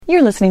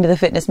You're listening to the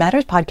Fitness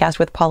Matters podcast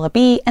with Paula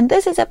B, and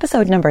this is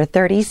episode number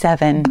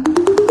 37.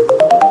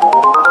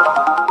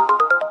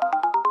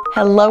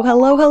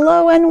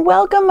 Hello, and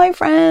welcome, my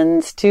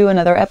friends, to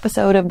another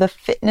episode of the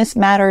Fitness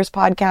Matters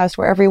podcast,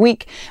 where every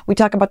week we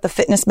talk about the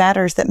fitness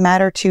matters that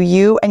matter to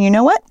you. And you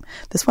know what?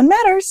 This one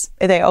matters.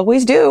 They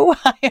always do.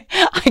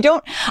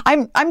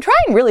 I'm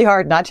trying really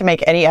hard not to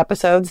make any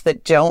episodes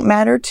that don't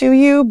matter to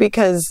you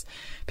because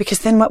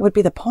then what would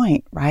be the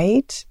point,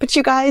 right? But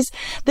you guys,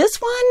 this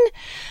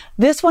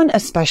one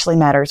especially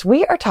matters.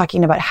 We are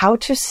talking about how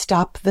to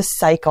stop the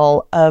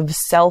cycle of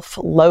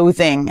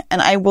self-loathing.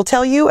 And I will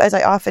tell you, as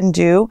I often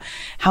do,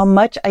 how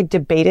much I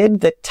debated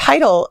the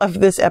title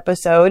of this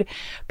episode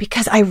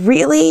because I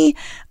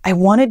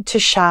wanted to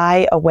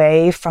shy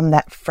away from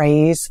that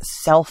phrase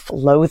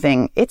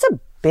self-loathing. It's a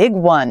big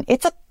one.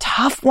 It's a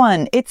tough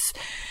one. It's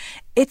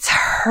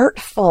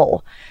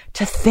hurtful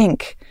to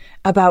think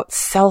about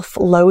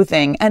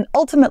self-loathing. And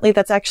ultimately,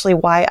 that's actually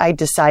why I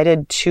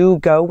decided to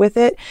go with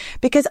it,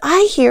 because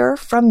I hear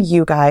from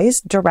you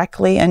guys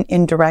directly and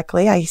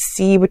indirectly. I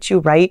see what you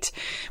write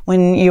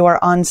when you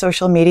are on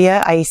social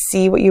media. I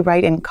see what you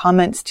write in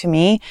comments to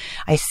me.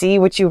 I see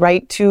what you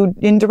write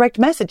in direct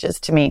messages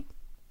to me.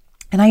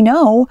 And I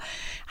know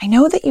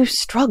that you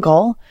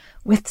struggle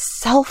with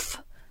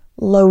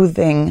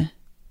self-loathing.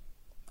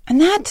 And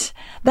that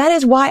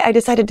is why I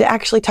decided to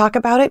actually talk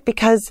about it,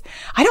 because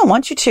I don't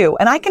want you to,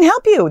 and I can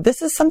help you.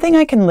 This is something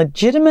I can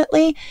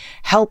legitimately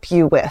help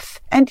you with.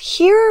 And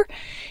here's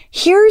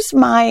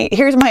my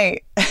my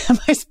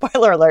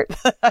spoiler alert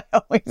that I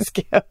always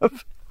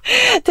give.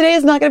 Today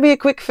is not going to be a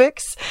quick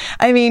fix.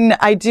 I mean,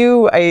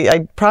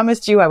 I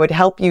promised you I would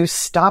help you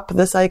stop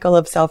the cycle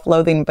of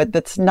self-loathing, but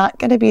that's not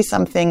going to be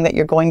something that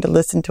you're going to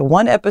listen to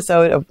one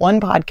episode of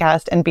one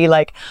podcast and be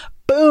like,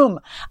 boom,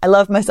 I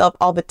love myself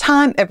all the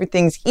time.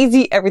 Everything's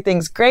easy.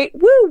 Everything's great.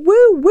 Woo,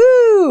 woo,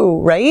 woo,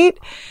 right?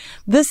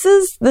 This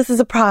is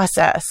a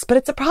process, but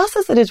it's a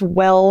process that is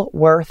well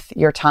worth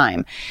your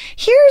time.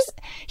 Here's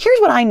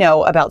what I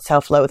know about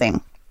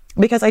self-loathing,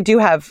 because I do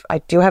have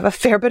a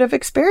fair bit of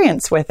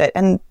experience with it.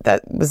 And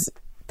that was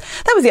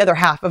the other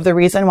half of the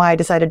reason why I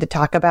decided to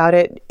talk about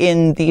it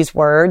in these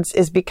words,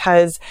 is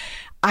because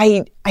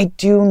I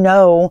do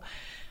know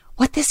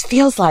what this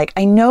feels like.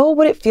 I know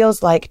what it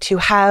feels like to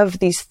have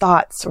these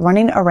thoughts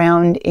running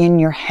around in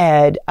your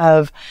head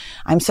of,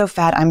 I'm so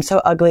fat, I'm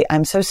so ugly,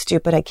 I'm so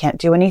stupid, I can't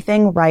do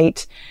anything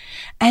right.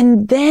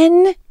 And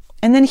then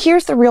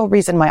here's the real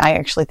reason why I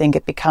actually think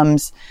it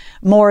becomes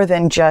more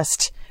than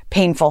just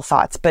painful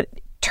thoughts, but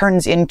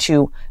turns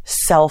into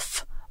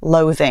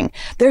self-loathing.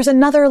 There's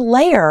another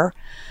layer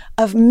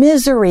of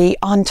misery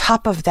on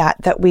top of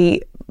that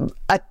we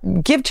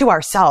give to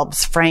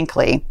ourselves,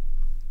 frankly,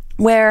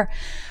 where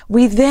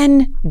we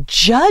then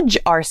judge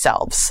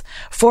ourselves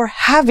for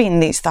having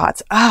these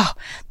thoughts. Oh,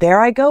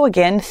 there I go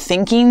again,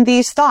 thinking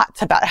these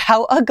thoughts about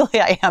how ugly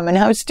I am and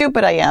how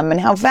stupid I am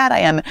and how fat I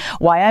am and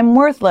why I'm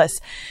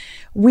worthless.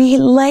 We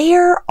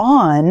layer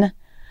on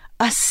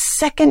a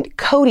second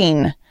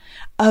coating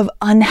of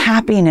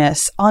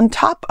unhappiness on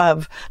top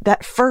of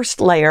that first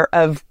layer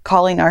of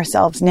calling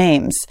ourselves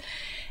names.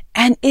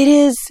 And it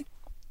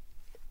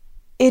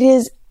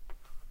is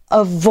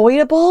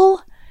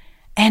avoidable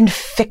and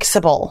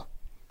fixable.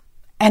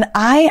 And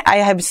I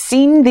have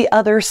seen the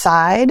other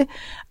side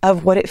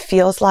of what it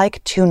feels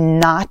like to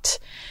not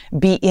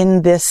be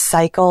in this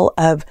cycle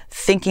of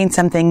thinking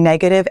something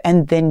negative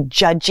and then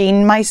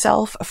judging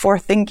myself for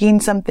thinking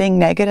something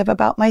negative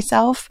about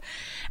myself.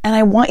 And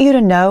I want you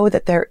to know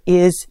that there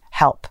is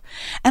help.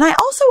 And I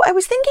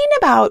was thinking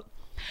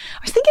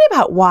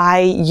about why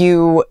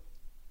you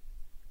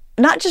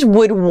not just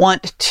would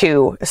want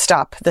to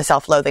stop the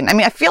self-loathing. I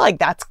mean, I feel like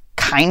that's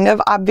kind of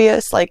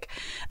obvious. Like,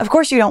 of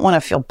course you don't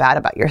want to feel bad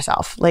about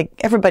yourself. Like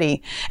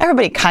everybody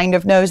kind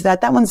of knows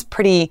that. That one's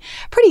pretty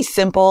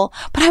simple.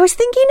 But I was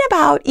thinking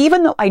about,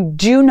 even though I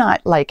do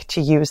not like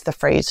to use the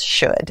phrase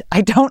should,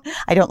 I don't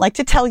like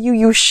to tell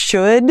you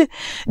should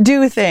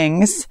do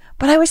things,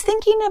 but I was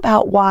thinking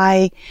about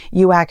why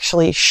you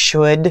actually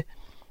should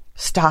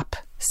stop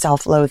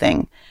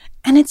self-loathing.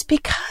 And it's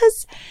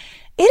because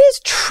it is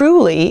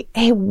truly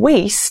a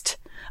waste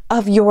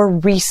of your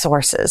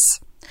resources.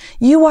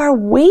 You are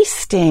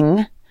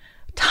wasting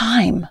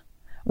time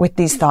with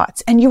these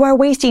thoughts, and you are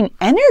wasting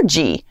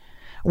energy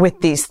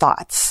with these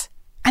thoughts.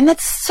 And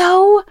that's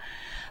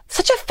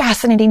such a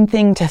fascinating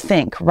thing to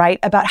think, right?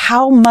 About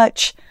how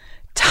much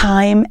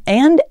time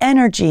and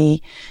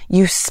energy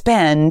you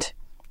spend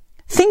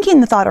thinking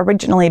the thought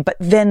originally, but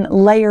then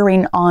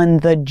layering on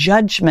the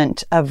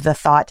judgment of the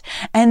thought.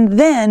 And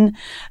then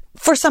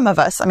for some of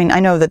us, I mean,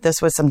 I know that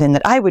this was something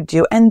that I would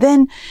do, and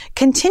then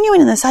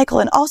continuing in the cycle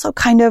and also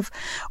kind of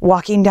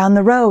walking down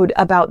the road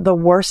about the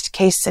worst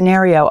case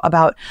scenario,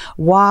 about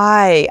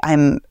why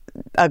I'm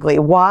ugly,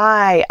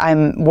 why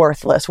I'm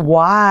worthless,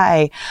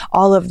 why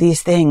all of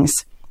these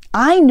things.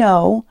 I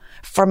know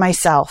for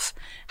myself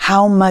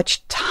how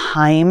much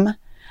time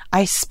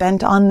I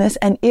spent on this,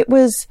 and it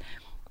was,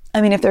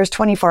 I mean, if there's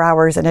 24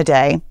 hours in a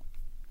day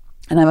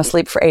and I'm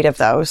asleep for 8 of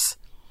those,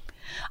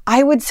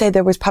 I would say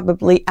there was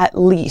probably at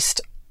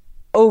least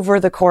over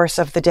the course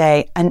of the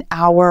day, an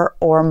hour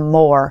or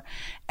more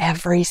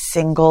every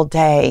single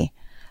day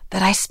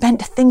that I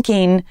spent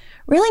thinking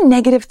really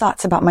negative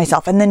thoughts about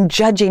myself and then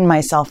judging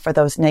myself for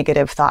those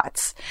negative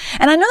thoughts.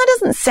 And I know that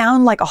doesn't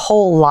sound like a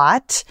whole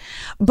lot,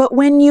 but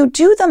when you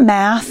do the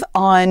math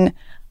on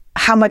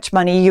how much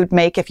money you'd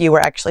make if you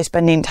were actually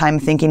spending time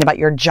thinking about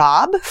your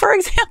job, for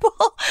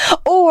example,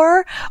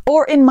 or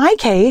in my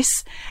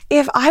case,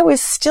 if I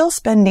was still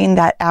spending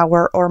that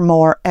hour or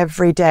more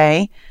every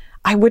day,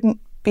 I wouldn't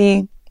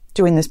be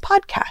doing this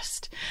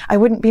podcast. I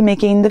wouldn't be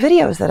making the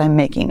videos that I'm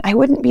making. I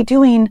wouldn't be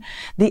doing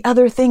the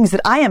other things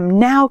that I am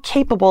now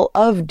capable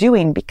of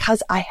doing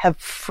because I have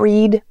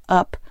freed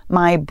up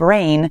my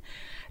brain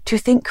to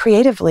think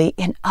creatively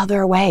in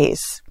other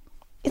ways.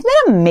 Isn't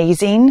that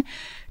amazing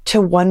to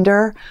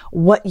wonder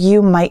what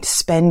you might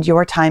spend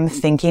your time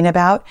thinking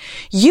about?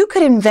 You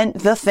could invent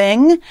the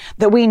thing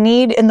that we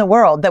need in the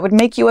world that would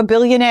make you a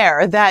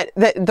billionaire that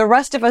the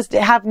rest of us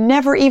have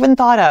never even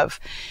thought of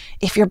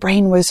if your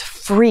brain was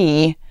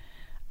free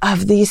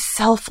of these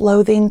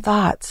self-loathing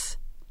thoughts.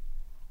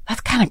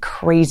 That's kind of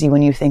crazy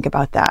when you think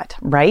about that,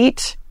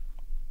 right?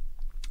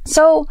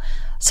 So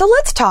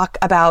let's talk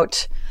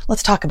about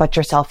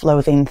your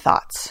self-loathing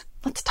thoughts.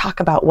 Let's talk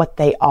about what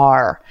they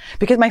are.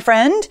 Because my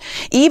friend,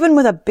 even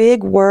with a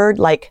big word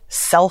like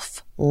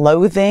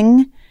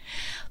self-loathing,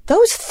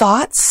 those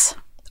thoughts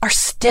are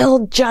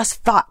still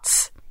just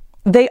thoughts.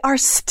 They are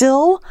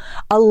still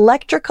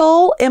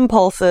electrical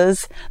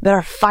impulses that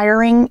are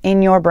firing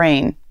in your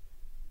brain.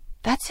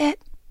 That's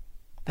it.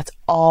 That's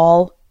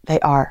all they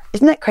are.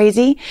 Isn't that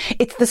crazy?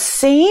 It's the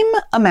same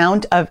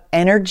amount of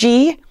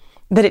energy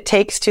that it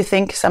takes to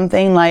think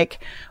something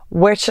like,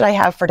 where should I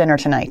have for dinner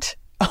tonight?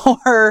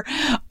 Or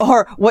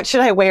what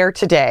should I wear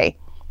today?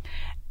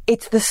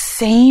 It's the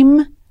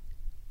same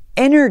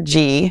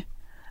energy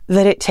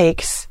that it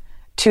takes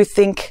to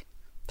think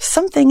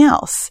something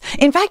else.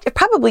 In fact, it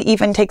probably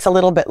even takes a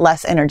little bit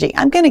less energy.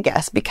 I'm going to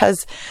guess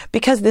because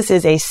this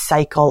is a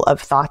cycle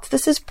of thoughts.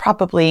 This is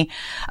probably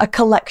a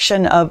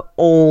collection of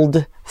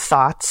old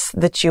thoughts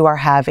that you are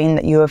having,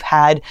 that you have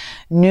had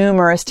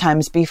numerous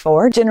times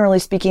before. Generally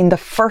speaking, the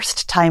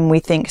first time we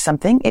think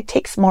something, it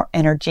takes more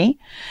energy,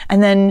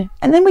 and then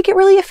we get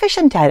really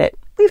efficient at it.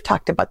 We've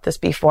talked about this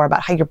before,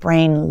 about how your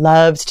brain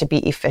loves to be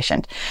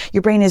efficient.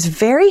 Your brain is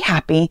very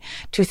happy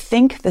to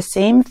think the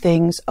same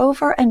things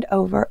over and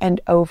over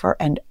and over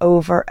and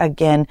over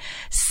again,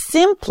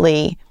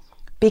 simply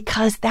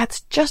because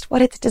that's just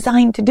what it's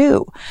designed to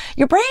do.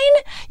 Your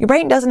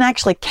brain doesn't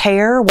actually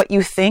care what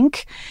you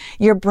think.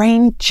 Your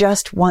brain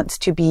just wants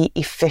to be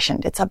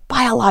efficient. It's a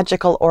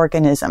biological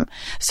organism.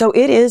 So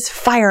it is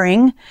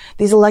firing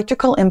these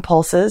electrical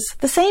impulses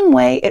the same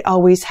way it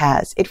always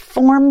has. It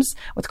forms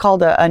what's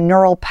called a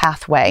neural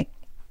pathway,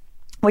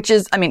 which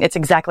is, it's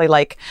exactly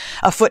like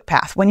a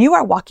footpath. When you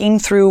are walking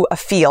through a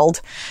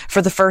field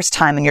for the first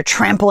time and you're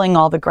trampling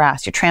all the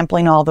grass, you're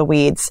trampling all the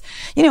weeds,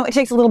 it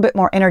takes a little bit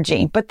more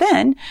energy. But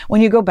then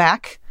when you go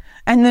back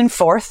and then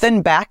forth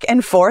and back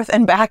and forth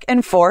and back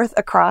and forth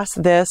across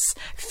this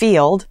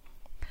field,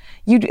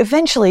 you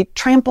eventually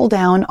trample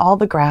down all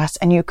the grass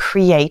and you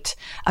create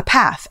a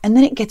path. And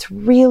then it gets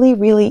really,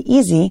 really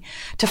easy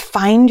to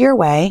find your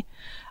way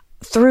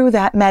through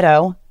that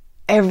meadow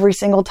every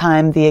single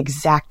time the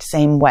exact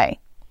same way.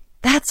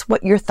 That's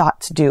what your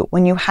thoughts do.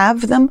 When you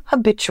have them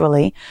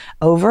habitually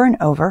over and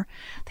over,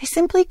 they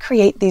simply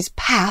create these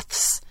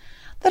paths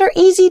that are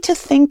easy to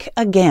think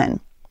again.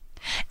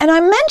 And I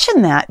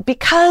mention that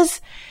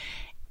because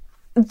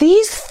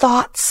these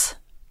thoughts,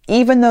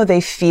 even though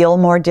they feel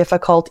more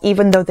difficult,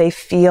 even though they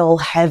feel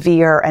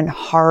heavier and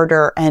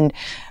harder and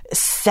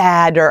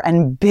sadder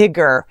and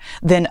bigger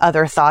than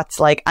other thoughts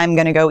like, I'm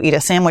going to go eat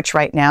a sandwich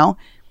right now,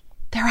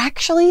 they're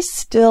actually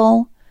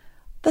still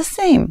the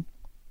same.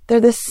 They're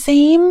the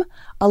same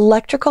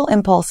electrical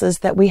impulses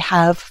that we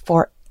have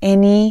for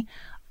any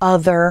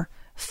other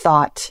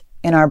thought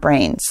in our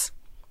brains.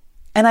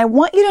 And I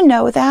want you to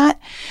know that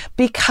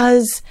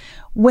because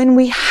when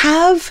we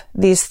have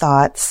these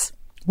thoughts,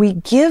 we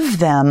give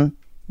them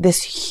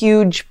this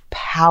huge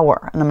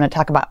power. And I'm going to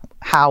talk about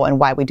how and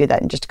why we do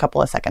that in just a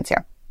couple of seconds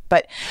here.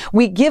 But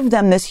we give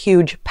them this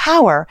huge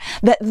power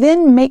that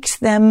then makes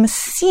them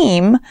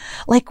seem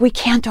like we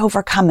can't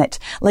overcome it,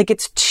 like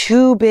it's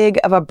too big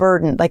of a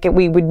burden, like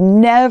we would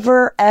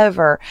never,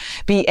 ever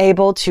be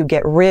able to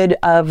get rid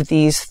of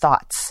these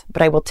thoughts.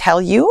 But I will tell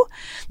you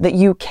that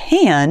you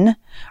can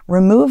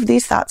remove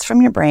these thoughts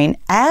from your brain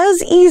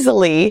as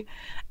easily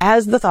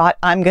as the thought,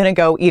 I'm going to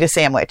go eat a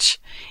sandwich.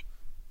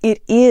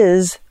 It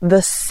is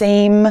the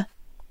same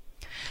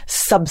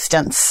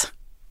substance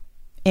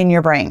in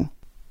your brain.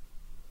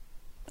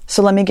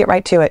 So let me get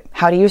right to it.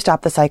 How do you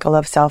stop the cycle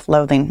of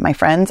self-loathing? My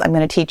friends, I'm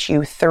going to teach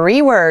you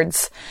 3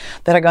 words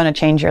that are going to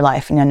change your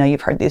life. And I know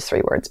you've heard these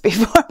 3 words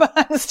before, but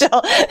I'm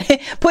still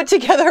put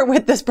together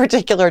with this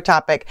particular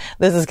topic.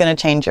 This is going to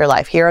change your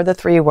life. Here are the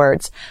 3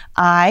 words.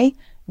 I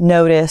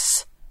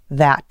notice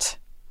that.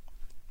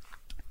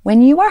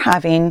 when you are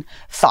having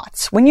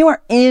thoughts, when you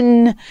are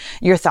in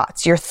your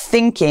thoughts, you're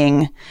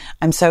thinking,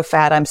 I'm so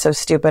fat, I'm so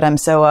stupid, I'm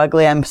so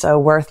ugly, I'm so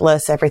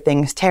worthless,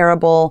 everything's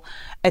terrible,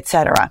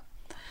 etc.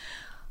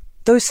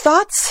 Those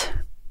thoughts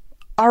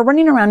are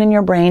running around in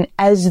your brain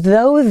as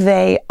though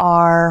they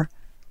are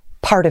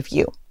part of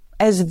you,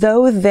 as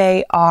though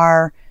they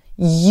are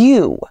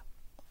you.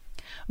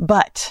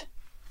 But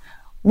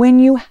when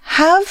you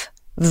have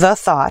the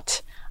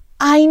thought,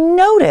 I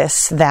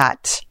notice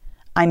that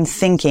I'm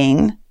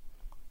thinking,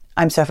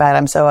 I'm so fat,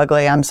 I'm so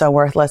ugly, I'm so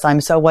worthless,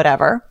 I'm so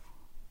whatever,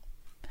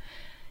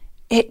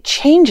 it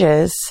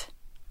changes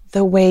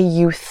the way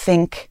you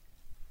think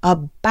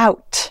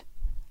about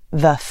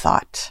the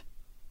thought.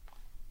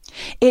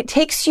 It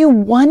takes you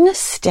one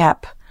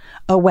step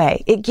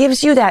away. It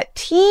gives you that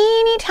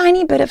teeny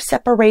tiny bit of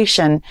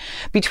separation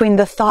between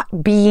the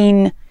thought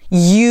being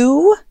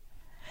you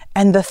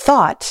and the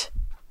thought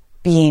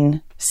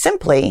being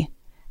simply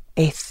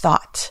a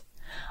thought.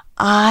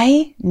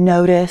 I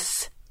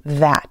notice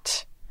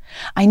that.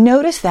 I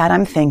notice that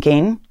I'm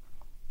thinking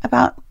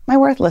about my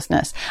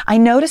worthlessness. I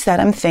notice that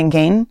I'm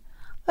thinking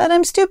that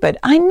I'm stupid.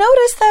 I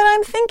notice that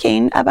I'm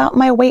thinking about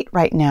my weight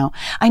right now.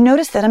 I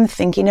notice that I'm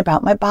thinking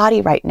about my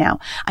body right now.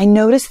 I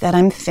notice that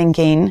I'm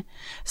thinking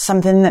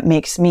something that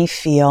makes me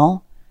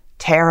feel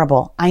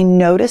terrible. I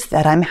notice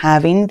that I'm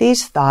having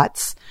these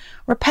thoughts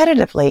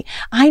repetitively.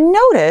 I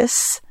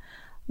notice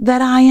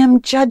that I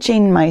am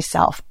judging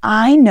myself.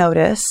 I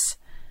notice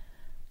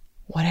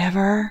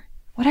whatever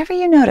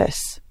you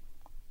notice.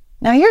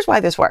 Now, here's why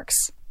this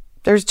works.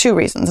 There's two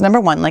reasons. Number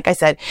one, like I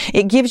said,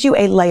 it gives you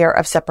a layer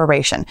of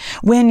separation.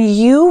 When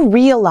you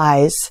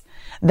realize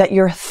that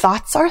your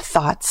thoughts are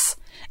thoughts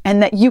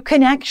and that you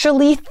can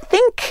actually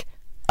think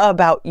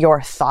about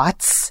your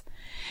thoughts,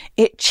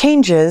 it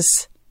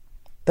changes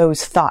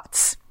those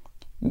thoughts.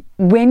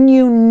 When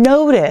you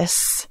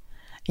notice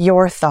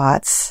your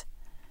thoughts,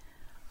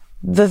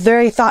 the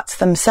very thoughts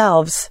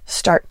themselves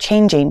start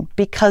changing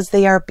because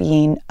they are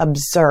being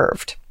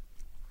observed.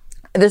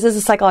 This is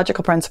a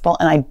psychological principle,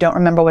 and I don't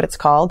remember what it's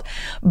called,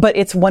 but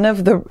it's one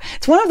of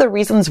the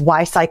reasons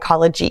why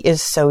psychology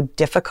is so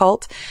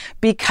difficult,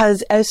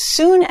 because as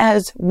soon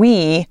as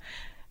we,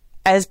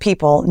 as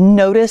people,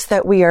 notice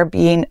that we are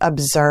being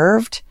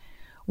observed,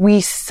 we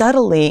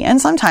subtly,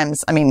 and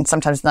sometimes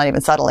not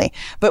even subtly,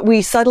 but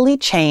we subtly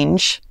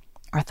change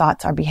our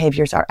thoughts, our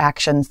behaviors, our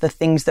actions, the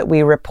things that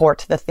we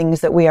report, the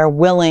things that we are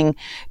willing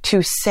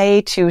to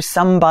say to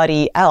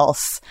somebody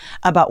else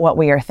about what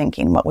we are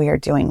thinking, what we are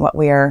doing, what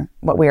we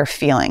are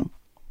feeling.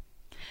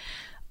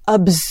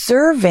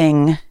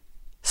 Observing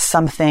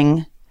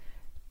something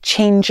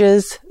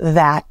changes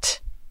that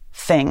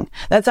thing.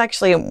 That's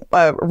actually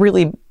a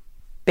really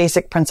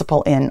basic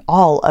principle in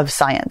all of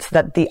science,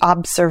 that the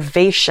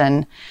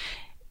observation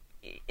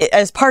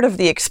as part of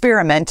the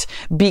experiment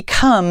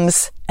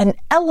becomes an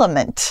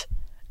element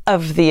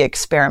of the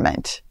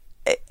experiment.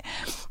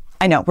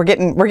 I know we're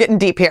getting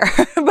deep here,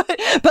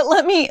 but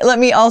let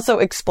me also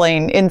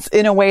explain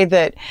in a way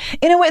that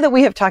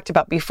we have talked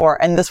about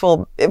before, and this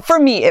will, for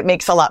me, it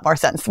makes a lot more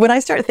sense. When I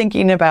start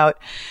thinking about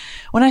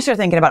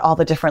all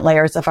the different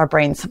layers of our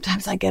brain,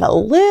 sometimes I get a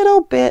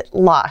little bit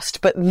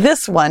lost, but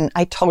this one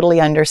I totally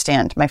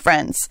understand. My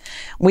friends,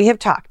 we have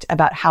talked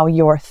about how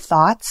your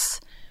thoughts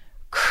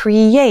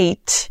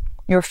create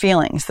your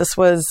feelings. This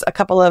was a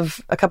couple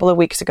of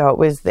weeks ago. It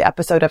was the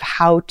episode of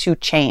How to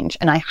Change.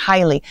 And I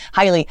highly,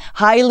 highly,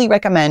 highly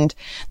recommend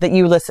that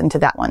you listen to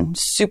that one.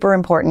 Super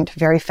important,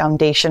 very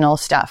foundational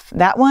stuff.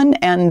 That one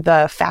and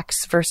the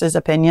Facts versus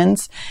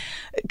Opinions,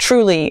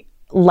 truly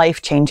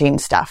life-changing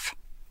stuff.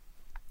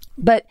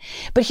 But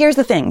here's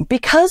the thing.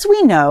 Because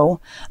we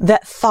know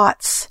that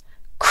thoughts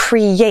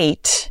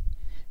create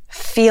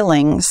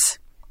feelings,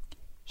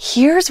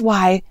 here's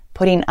why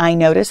putting I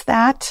notice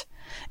that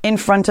in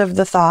front of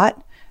the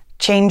thought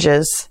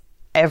changes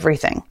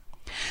everything.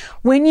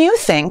 When you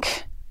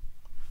think,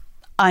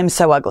 I'm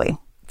so ugly,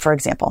 for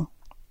example,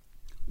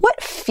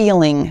 what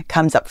feeling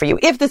comes up for you?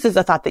 If this is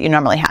a thought that you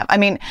normally have. I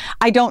mean,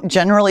 I don't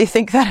generally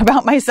think that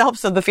about myself,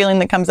 so the feeling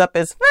that comes up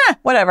is,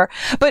 whatever.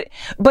 But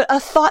a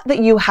thought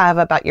that you have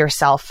about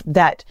yourself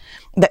that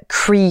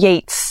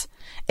creates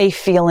a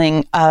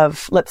feeling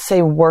of, let's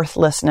say,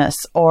 worthlessness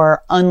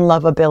or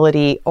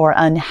unlovability or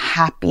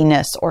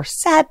unhappiness or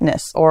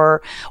sadness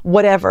or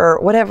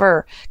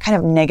whatever kind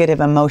of negative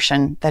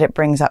emotion that it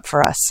brings up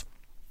for us.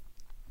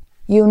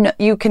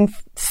 You can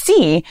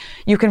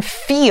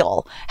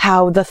feel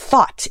how the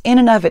thought in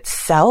and of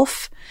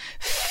itself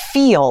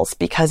feels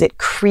because it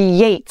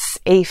creates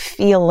a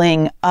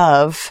feeling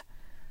of,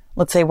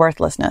 let's say,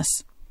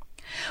 worthlessness.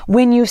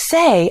 When you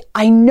say,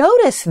 I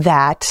notice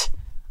that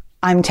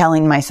I'm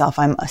telling myself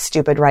I'm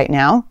stupid right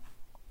now,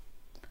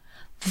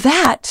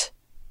 that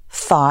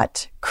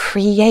thought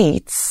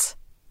creates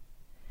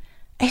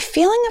a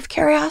feeling of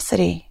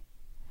curiosity.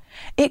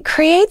 It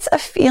creates a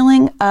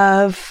feeling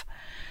of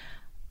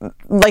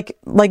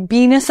like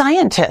being a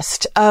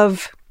scientist,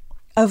 of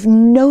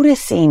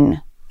noticing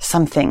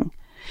something.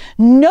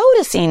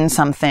 Noticing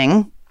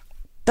something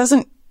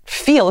doesn't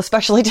feel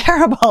especially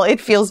terrible.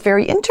 It feels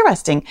very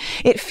interesting.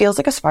 It feels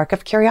like a spark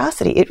of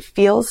curiosity. It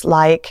feels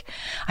like,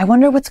 I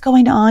wonder what's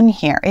going on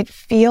here. It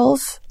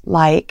feels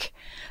like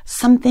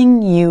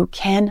something you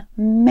can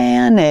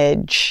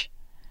manage.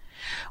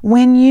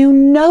 When you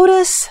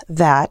notice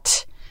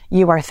that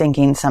you are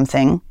thinking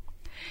something,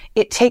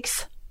 it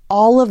takes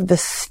all of the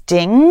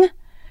sting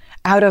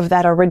out of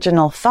that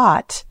original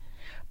thought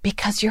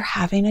because you're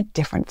having a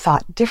different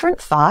thought. Different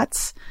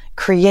thoughts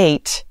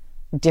create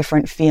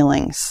different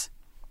feelings.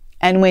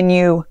 And when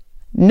you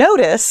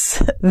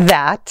notice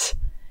that,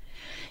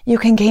 you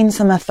can gain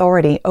some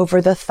authority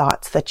over the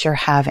thoughts that you're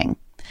having.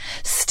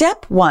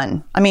 Step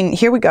one,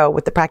 here we go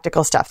with the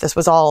practical stuff. This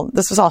was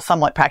all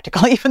somewhat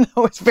practical, even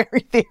though it's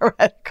very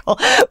theoretical.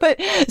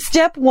 But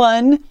step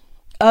one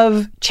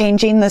of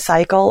changing the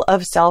cycle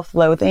of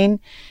self-loathing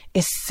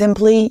is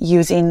simply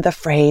using the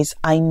phrase,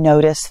 I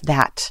notice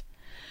that.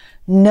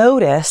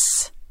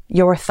 Notice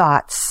your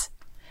thoughts.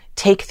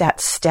 Take that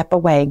step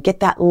away.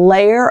 Get that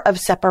layer of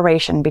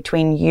separation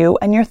between you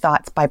and your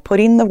thoughts by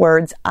putting the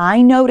words,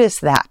 I notice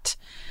that,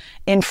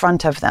 in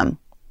front of them.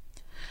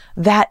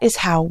 That is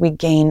how we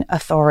gain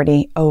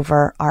authority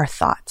over our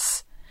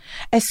thoughts.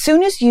 As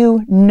soon as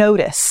you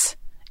notice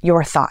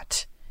your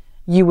thought,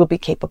 you will be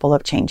capable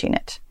of changing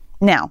it.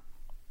 Now,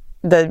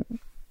 the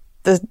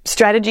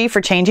strategy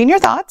for changing your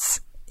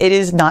thoughts, it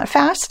is not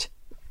fast.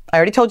 I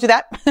already told you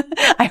that.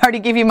 I already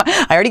gave you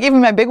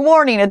my big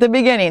warning at the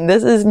beginning.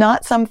 This is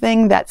not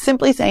something that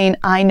simply saying,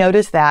 I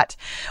notice that,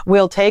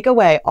 will take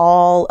away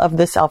all of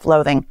the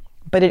self-loathing.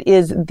 But it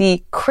is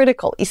the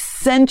critical,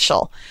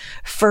 essential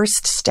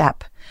first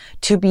step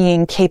to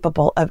being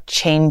capable of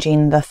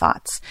changing the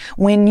thoughts.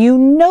 When you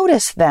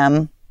notice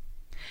them,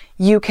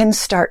 you can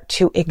start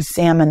to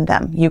examine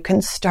them. You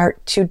can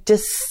start to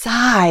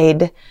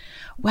decide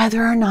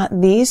whether or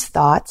not these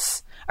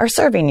thoughts are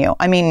serving you.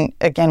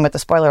 Again, with the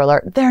spoiler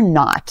alert, they're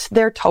not.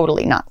 They're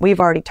totally not. We've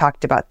already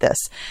talked about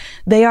this.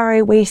 They are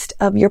a waste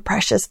of your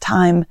precious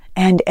time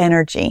and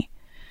energy.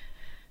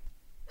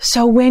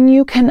 So when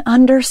you can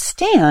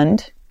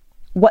understand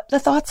what the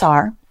thoughts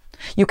are,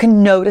 you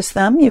can notice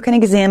them, you can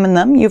examine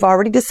them. You've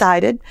already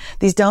decided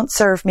these don't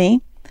serve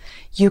me.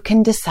 You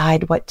can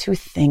decide what to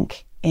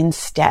think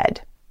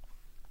instead.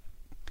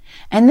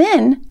 And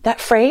then that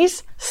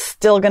phrase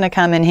still going to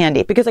come in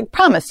handy because I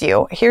promise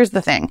you, here's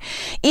the thing.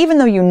 Even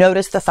though you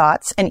notice the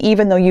thoughts and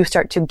even though you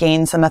start to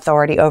gain some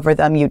authority over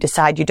them, you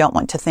decide you don't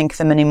want to think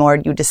them anymore.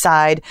 You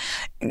decide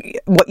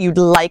what you'd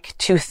like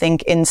to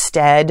think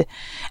instead.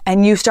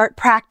 And you start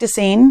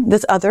practicing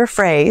this other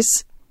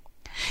phrase.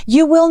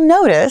 You will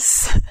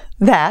notice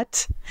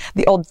that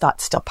the old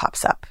thought still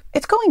pops up.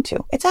 It's going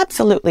to. It's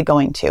absolutely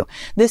going to.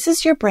 This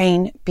is your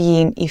brain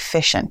being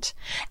efficient.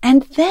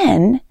 And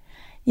then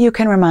you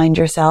can remind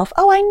yourself,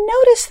 oh, I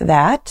noticed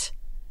that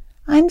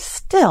I'm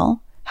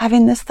still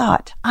having this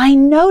thought. I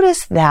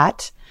notice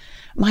that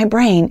my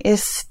brain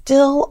is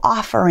still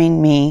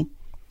offering me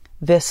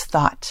this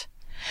thought.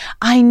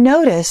 I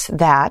notice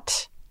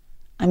that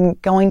I'm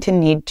going to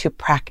need to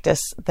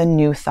practice the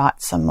new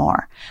thought some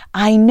more.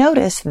 I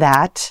notice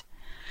that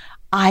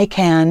I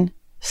can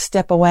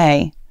step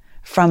away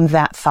from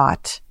that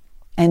thought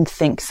and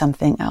think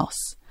something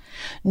else.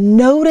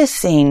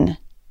 Noticing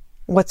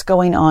what's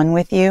going on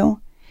with you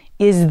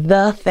is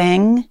the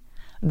thing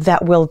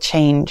that will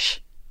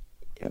change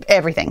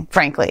everything,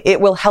 frankly. It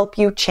will help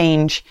you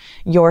change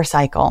your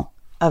cycle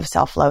of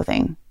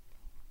self-loathing.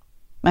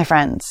 My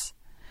friends,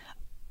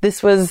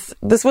 this was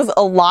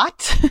a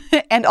lot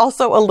and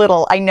also a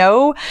little. I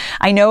know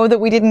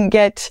that we didn't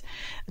get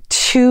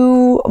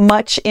too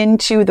much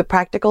into the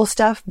practical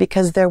stuff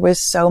because there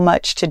was so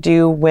much to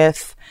do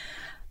with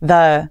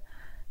the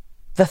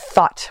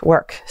thought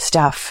work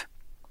stuff.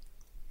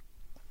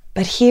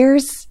 But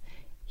here's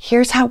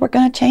how we're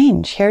going to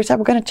change. Here's how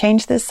we're going to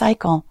change this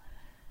cycle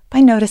by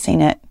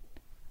noticing it.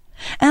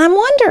 And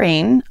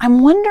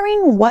I'm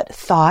wondering what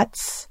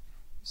thoughts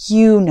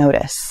you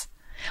notice.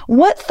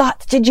 What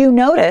thoughts did you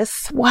notice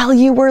while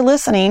you were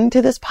listening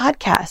to this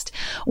podcast?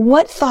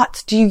 What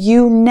thoughts do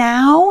you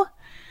now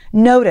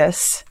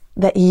notice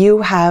that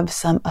you have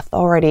some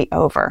authority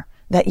over,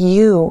 that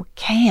you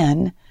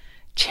can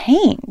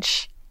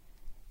change?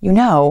 You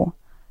know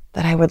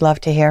that I would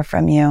love to hear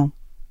from you.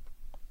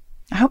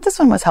 I hope this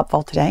one was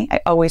helpful today.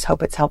 I always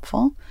hope it's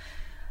helpful.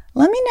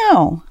 Let me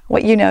know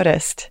what you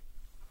noticed.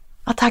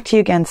 I'll talk to you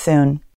again soon.